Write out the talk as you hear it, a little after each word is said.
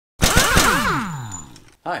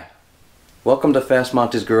Hi, welcome to Fast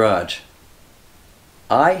Monty's Garage.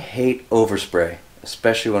 I hate overspray,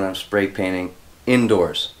 especially when I'm spray painting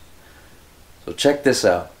indoors. So check this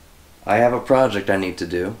out. I have a project I need to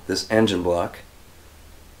do, this engine block.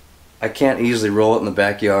 I can't easily roll it in the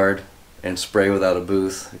backyard and spray without a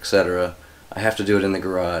booth, etc. I have to do it in the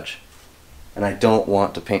garage. And I don't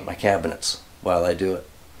want to paint my cabinets while I do it.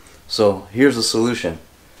 So here's the solution.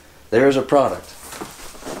 There is a product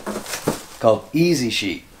called Easy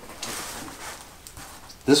Sheet.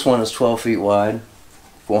 This one is 12 feet wide,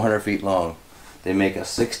 400 feet long. They make a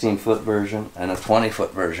 16-foot version and a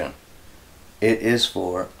 20-foot version. It is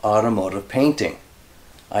for automotive painting.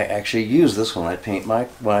 I actually use this when I painted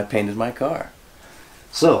my car.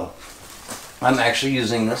 So I'm actually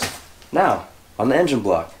using this now on the engine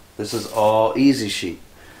block. This is all Easy Sheet.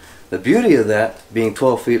 The beauty of that being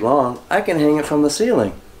 12 feet long, I can hang it from the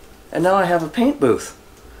ceiling. And now I have a paint booth.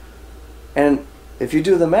 And if you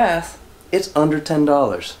do the math, it's under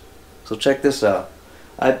 $10. So check this out.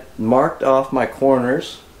 I marked off my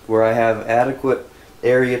corners where I have adequate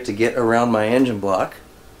area to get around my engine block.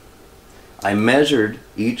 I measured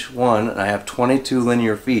each one and I have 22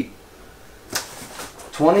 linear feet.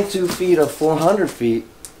 22 feet of 400 feet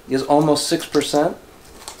is almost 6%.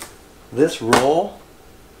 This roll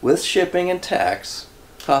with shipping and tax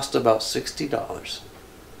cost about $60.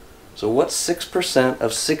 So what's 6%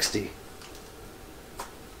 of 60?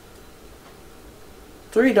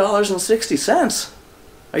 $3.60.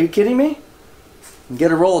 Are you kidding me?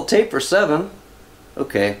 Get a roll of tape for $7.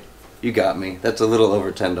 Okay, you got me. That's a little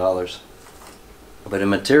over $10. But in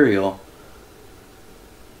material,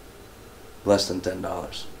 less than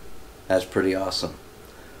 $10. That's pretty awesome.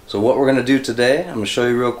 So what we're going to do today, I'm going to show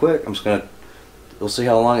you real quick. We'll see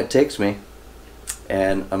how long it takes me.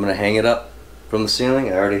 And I'm going to hang it up from the ceiling.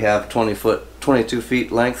 I already have 22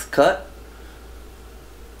 feet length cut.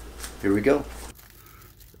 Here we go.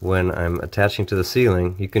 When I'm attaching to the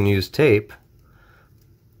ceiling, you can use tape,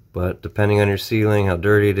 but depending on your ceiling, how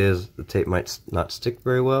dirty it is, the tape might not stick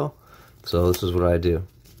very well. So this is what I do.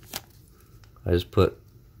 I just put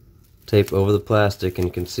tape over the plastic, and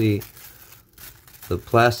you can see the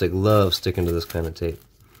plastic loves sticking to this kind of tape.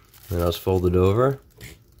 And I'll just fold it over.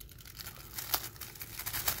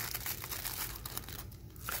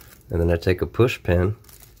 And then I take a push pin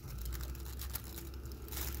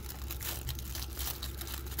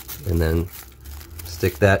and then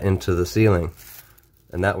stick that into the ceiling,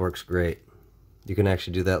 and that works great. You can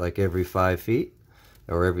actually do that like every 5 feet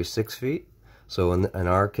or every 6 feet. So in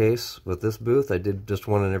our case with this booth, I did just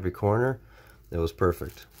one in every corner. It was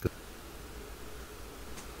perfect.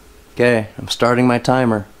 Okay, I'm starting my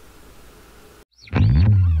timer.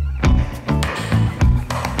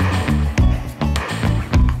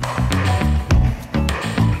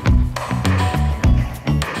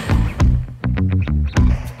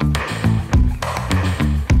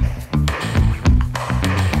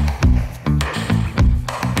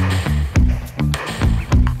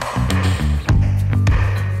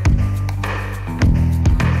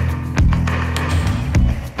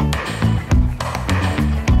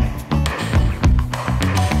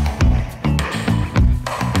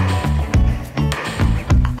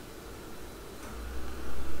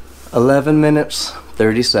 "11 minutes,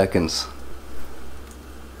 30 seconds.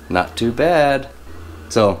 Not too bad.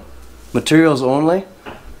 So, materials only,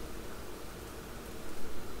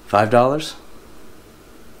 $5.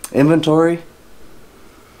 Inventory,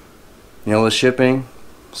 with shipping,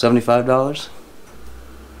 $75.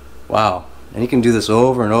 Wow. And you can do this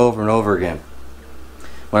over and over and over again.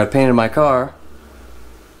 When I painted my car,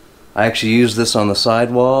 I actually used this on the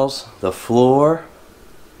side walls, the floor,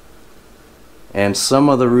 and some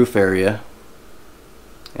of the roof area.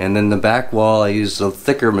 And then the back wall I used a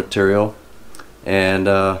thicker material, and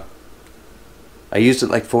I used it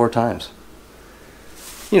like 4 times.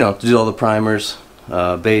 To do all the primers,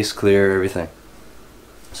 base, clear, everything.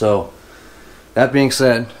 So that being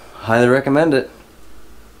said, highly recommend it.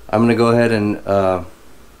 I'm gonna go ahead and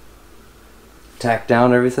tack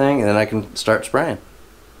down everything, and then I can start spraying.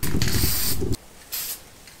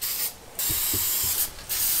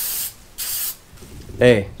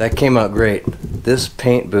 Hey, that came out great. This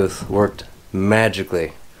paint booth worked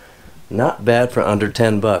magically. Not bad for under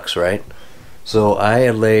 $10, right? So I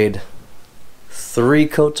laid 3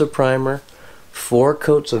 coats of primer, 4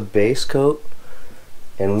 coats of base coat,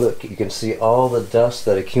 and look, you can see all the dust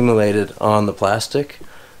that accumulated on the plastic.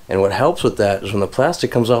 And what helps with that is when the plastic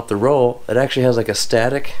comes off the roll, it actually has like a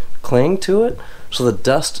static cling to it, so the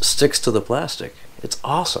dust sticks to the plastic. It's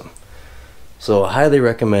awesome. So I highly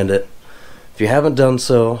recommend it. If you haven't done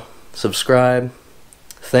so, subscribe.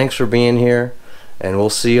 Thanks for being here, and we'll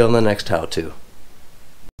see you on the next how-to.